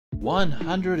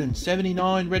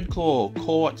179 redclaw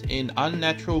caught in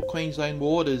unnatural Queensland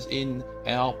waters in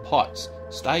our pots.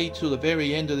 Stay to the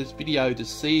very end of this video to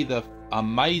see the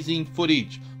amazing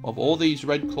footage of all these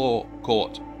redclaw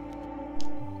caught.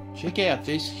 Check out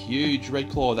this huge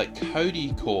redclaw that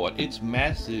Cody caught. It's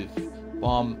massive,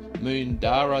 from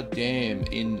Moondara Dam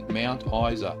in Mount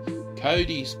Isa.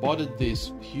 Cody spotted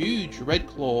this huge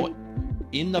redclaw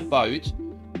in the boat,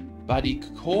 but he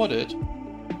caught it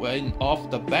when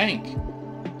off the bank.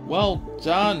 Well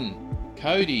done,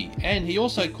 Cody. And he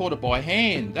also caught it by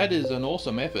hand. That is an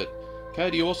awesome effort.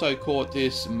 Cody also caught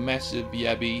this massive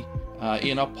yabby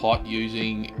in a pot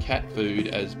using cat food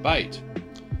as bait.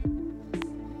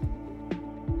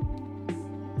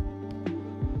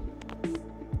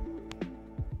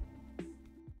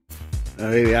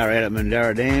 Here we are out at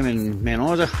Moondara Dam in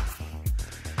Mount Isa.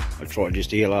 I tried just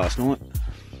here last night.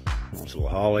 Nice little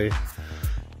hole here.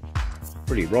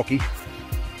 Pretty rocky.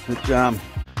 But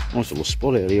nice little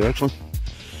spot out here actually.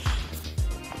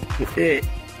 But yeah,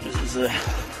 this is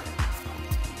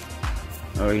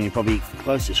I reckon you're probably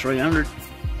close to 300.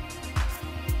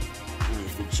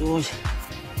 That's good size.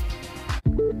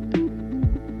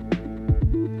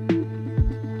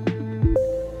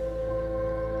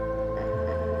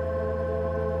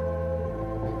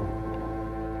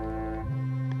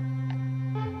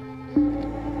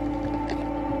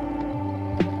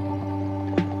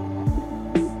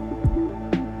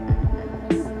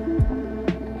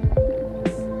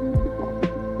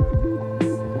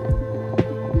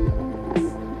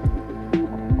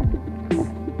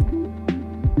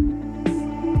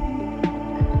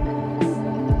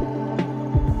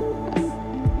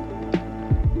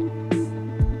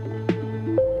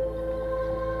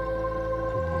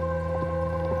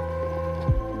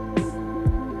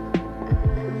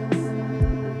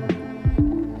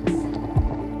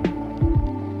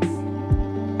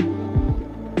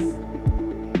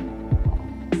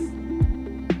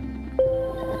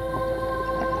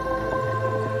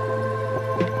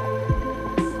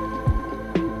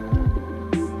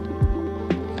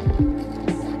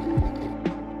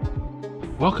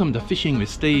 Welcome to Fishing with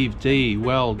Steve D.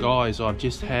 Well guys, I've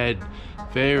just had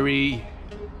very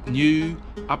new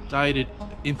updated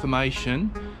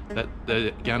information that there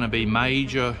are going to be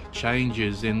major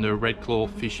changes in the redclaw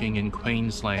fishing in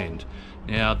Queensland.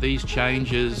 Now these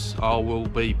changes, I will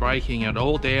be breaking it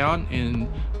all down in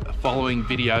following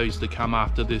videos to come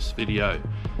after this video.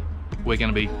 We're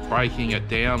going to be breaking it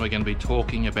down, we're going to be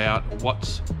talking about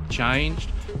what's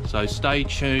changed, so stay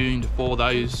tuned for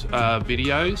those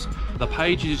videos. The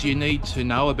pages you need to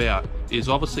know about is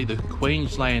obviously the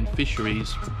Queensland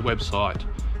Fisheries website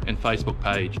and Facebook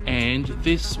page, and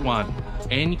this one,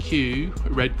 NQ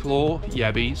Redclaw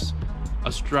Yabbies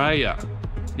Australia.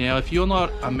 Now if you're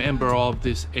not a member of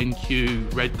this NQ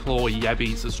Redclaw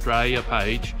Yabbies Australia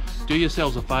page, do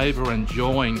yourselves a favour and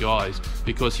join guys,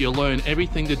 because you'll learn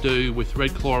everything to do with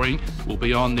redclawing will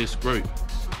be on this group.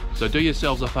 So do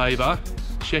yourselves a favour,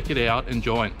 check it out and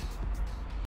join.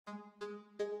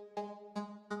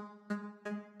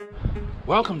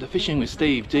 Welcome to Fishing with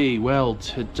Steve D. Well,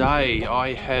 today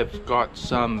I have got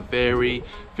some very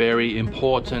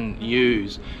important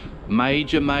news.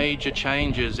 Major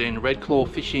changes in redclaw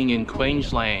fishing in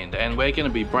Queensland, and we're going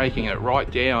to be breaking it right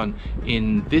down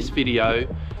in this video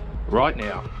right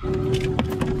now. Here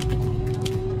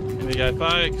we go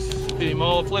folks, a few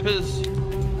more flippers,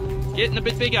 getting a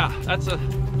bit bigger. That's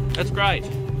great.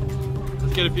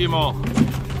 Let's get a few more.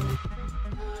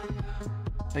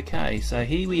 Okay, so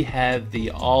here we have the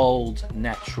old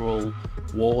natural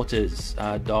waters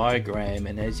diagram,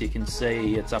 and as you can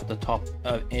see it's up the top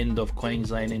end of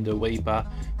Queensland into Weipa,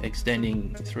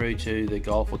 extending through to the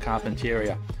Gulf of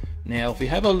Carpentaria. Now if we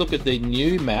have a look at the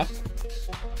new map,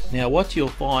 now what you'll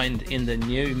find in the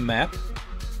new map,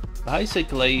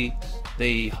 basically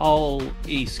the whole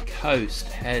east coast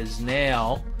has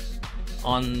now,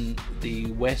 on the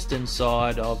western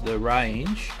side of the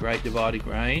range, Great Dividing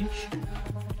Range,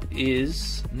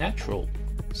 is natural.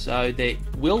 So there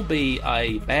will be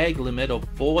a bag limit of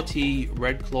 40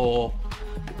 redclaw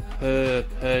per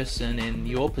person in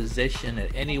your possession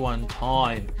at any one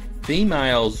time.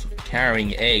 Females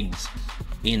carrying eggs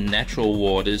in natural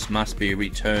waters must be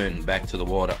returned back to the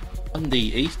water. On the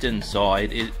eastern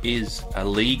side, it is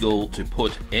illegal to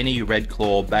put any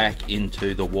redclaw back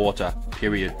into the water,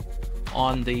 period.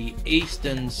 On the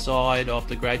eastern side of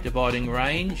the Great Dividing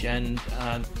Range, and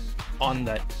on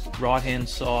that right hand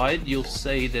side, you'll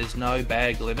see there's no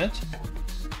bag limit,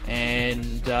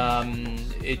 and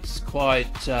it's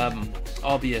quite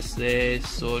obvious there,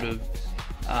 sort of,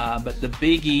 but the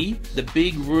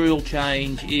big rule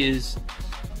change is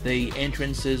the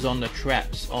entrances on the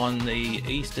traps on the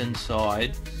eastern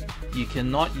side, you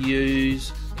cannot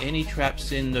use any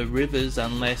traps in the rivers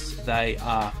unless they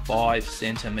are 5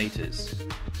 centimeters.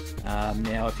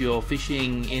 Now if you're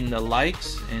fishing in the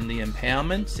lakes and the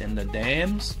impoundments and the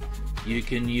dams, you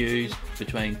can use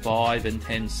between 5 and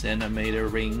 10 centimeter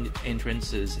ring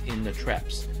entrances in the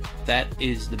traps. That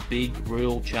is the big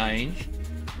rule change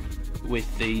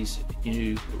with these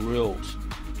new rules.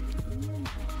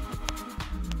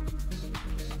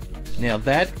 Now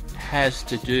that has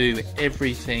to do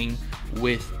everything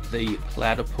with the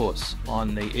platypus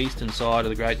on the eastern side of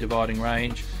the Great Dividing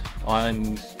Range.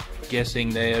 I'm guessing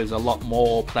there's a lot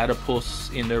more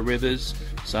platypus in the rivers,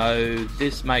 so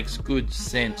this makes good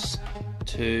sense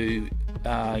to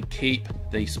keep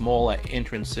the smaller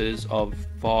entrances of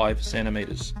 5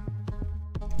 centimeters.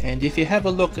 And if you have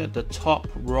a look at the top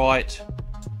right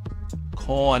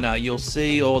corner, you'll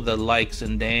see all the lakes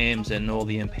and dams and all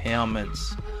the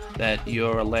impoundments that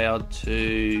you're allowed to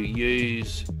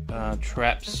use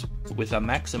traps with a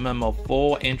maximum of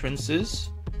 4 entrances.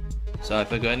 So if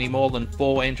they've got any more than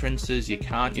 4 entrances, you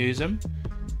can't use them,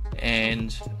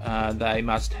 and they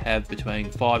must have between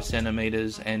 5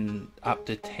 centimeters and up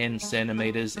to 10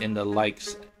 centimeters in the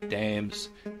lakes, dams,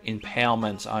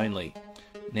 impoundments only.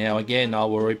 Now again, I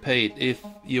will repeat, if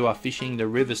you are fishing the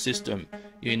river system,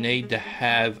 you need to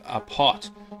have a pot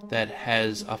that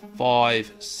has a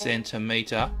 5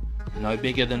 centimeter, no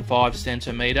bigger than 5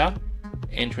 centimeter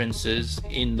entrances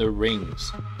in the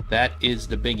rings. That is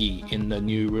the biggie in the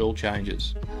new rule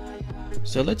changes.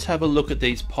 So let's have a look at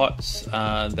these pots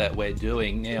that we're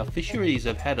doing. Now fisheries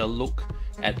have had a look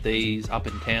at these up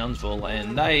in Townsville,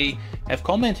 and they have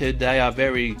commented they are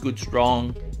very good,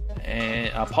 strong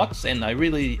pots, and they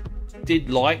really did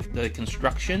like the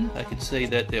construction. They could see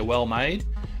that they're well made,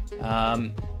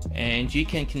 and you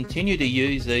can continue to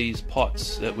use these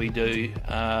pots that we do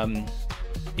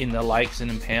in the lakes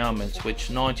and impoundments, which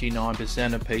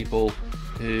 99% of people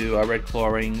who are red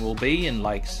clawing will be in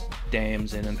lakes,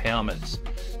 dams and impoundments.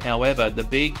 However, the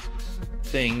big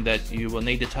thing that you will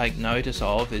need to take notice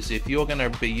of is if you're going to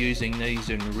be using these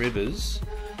in rivers,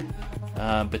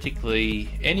 particularly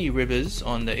any rivers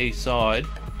on the east side,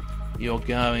 you're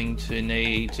going to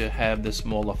need to have the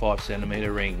smaller 5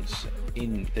 centimeter rings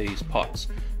in these pots.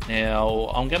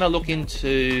 Now I'm going to look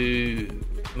into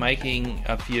making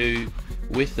a few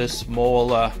with the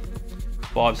smaller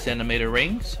 5 centimeter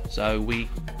rings, so we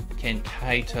can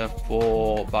cater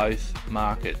for both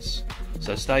markets.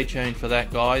 So stay tuned for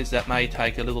that, guys. That may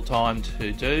take a little time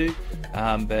to do,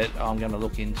 but I'm going to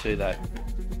look into that.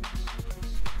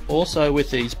 Also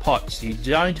with these pots, you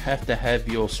don't have to have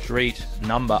your street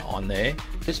number on there.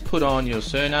 Just put on your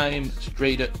surname,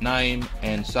 street name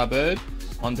and suburb.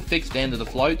 On the fixed end of the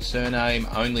float, surname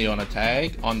only on a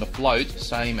tag. On the float,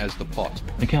 same as the pot.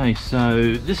 Okay,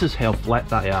 so this is how flat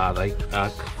they are. They are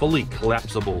fully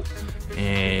collapsible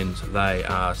and they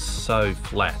are so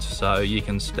flat. So you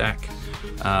can stack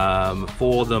 4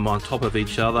 of them on top of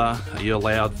each other. You're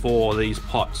allowed 4 of these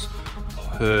pots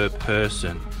per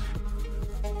person.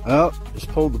 Well, just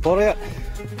pulled the pot out,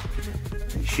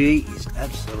 and she is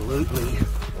absolutely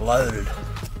loaded.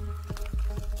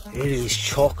 It is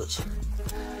chockers.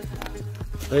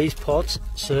 These pots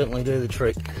certainly do the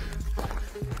trick.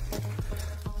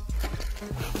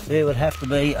 There would have to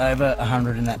be over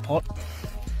 100 in that pot,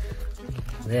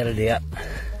 without a doubt.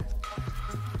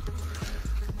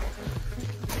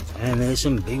 And there's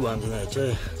some big ones in there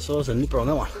too. Size of a nipper on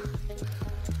that one.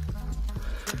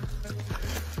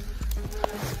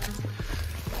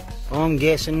 I'm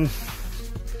guessing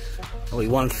probably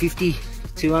 150,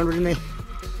 200 in there.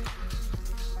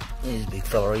 There's a big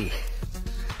fella here.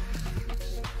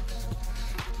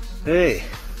 Hey,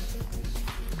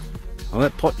 well,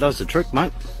 that pot does the trick,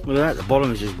 mate. Look at that, the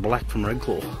bottom is just black from red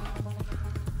claw.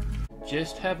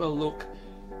 Just have a look,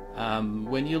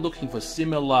 when you're looking for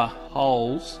similar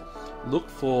holes, look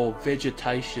for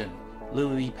vegetation,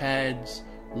 lily pads,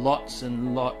 lots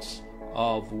and lots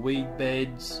of weed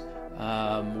beds,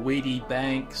 weedy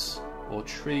banks or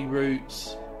tree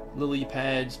roots, lily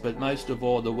pads, but most of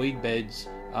all the weed beds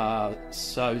are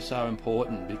so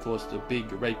important, because the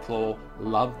big red claw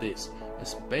love this,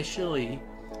 especially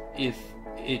if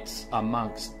it's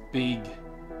amongst big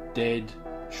dead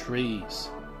trees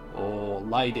or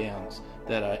laydowns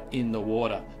that are in the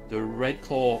water. The red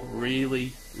claw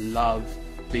really love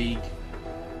big,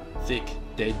 thick,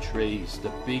 dead trees.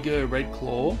 The bigger red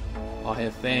claw, I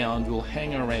have found, will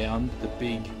hang around the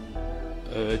big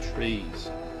trees.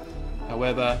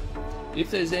 However,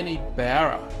 if there's any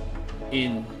barra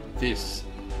in this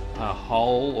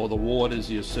hole or the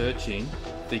waters you're searching,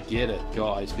 to get it,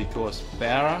 guys, because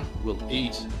barra will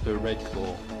eat the red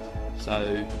claw.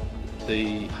 So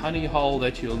the honey hole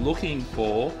that you're looking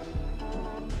for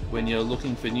when you're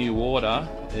looking for new water,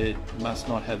 it must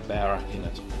not have barra in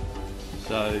it.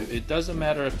 So it doesn't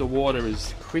matter if the water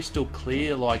is crystal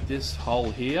clear like this hole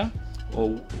here, or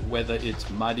whether it's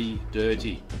muddy,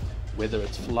 dirty, whether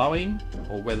it's flowing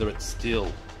or whether it's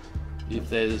still. If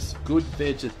there's good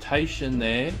vegetation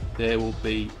there, there will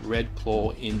be red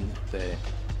claw in there.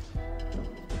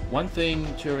 One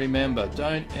thing to remember,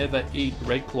 don't ever eat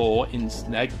red claw in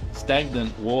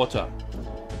stagnant water,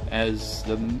 as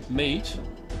the meat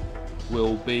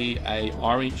will be a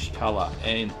orange color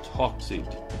and toxic.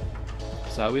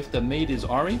 So if the meat is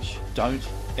orange, don't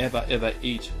ever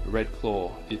eat red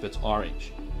claw if it's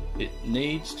orange. It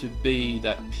needs to be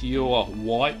that pure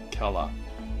white color.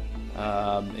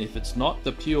 If it's not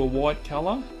the pure white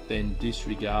color, then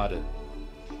disregard it.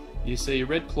 You see,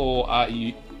 red claw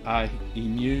are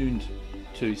immune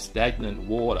to stagnant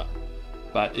water,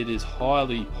 but it is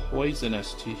highly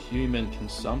poisonous to human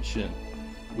consumption,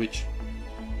 which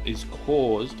is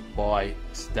caused by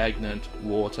stagnant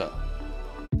water.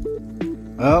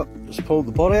 Well, just pulled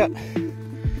the pot out,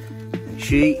 and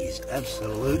she is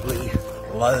absolutely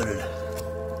loaded.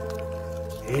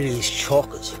 It is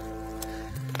chockers.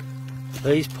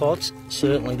 These pots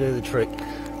certainly do the trick.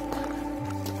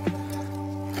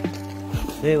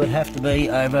 There would have to be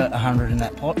over 100 in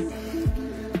that pot,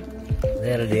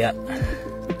 without a doubt.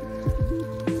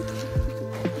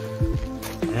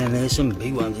 And there's some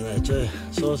big ones in there too.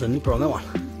 Size of a nipper on that one.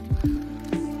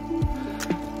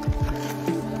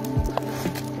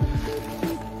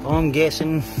 I'm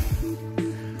guessing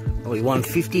probably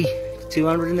 150,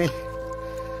 200 in there.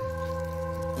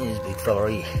 There's a big fella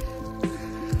here.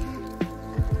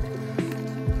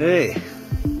 There.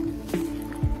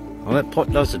 Well, that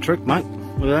pot does the trick, mate.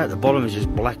 Look at that, the bottom is just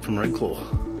black from red claw.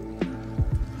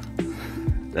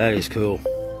 That is cool.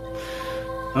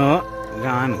 Alright, we'll go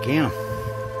home and count them.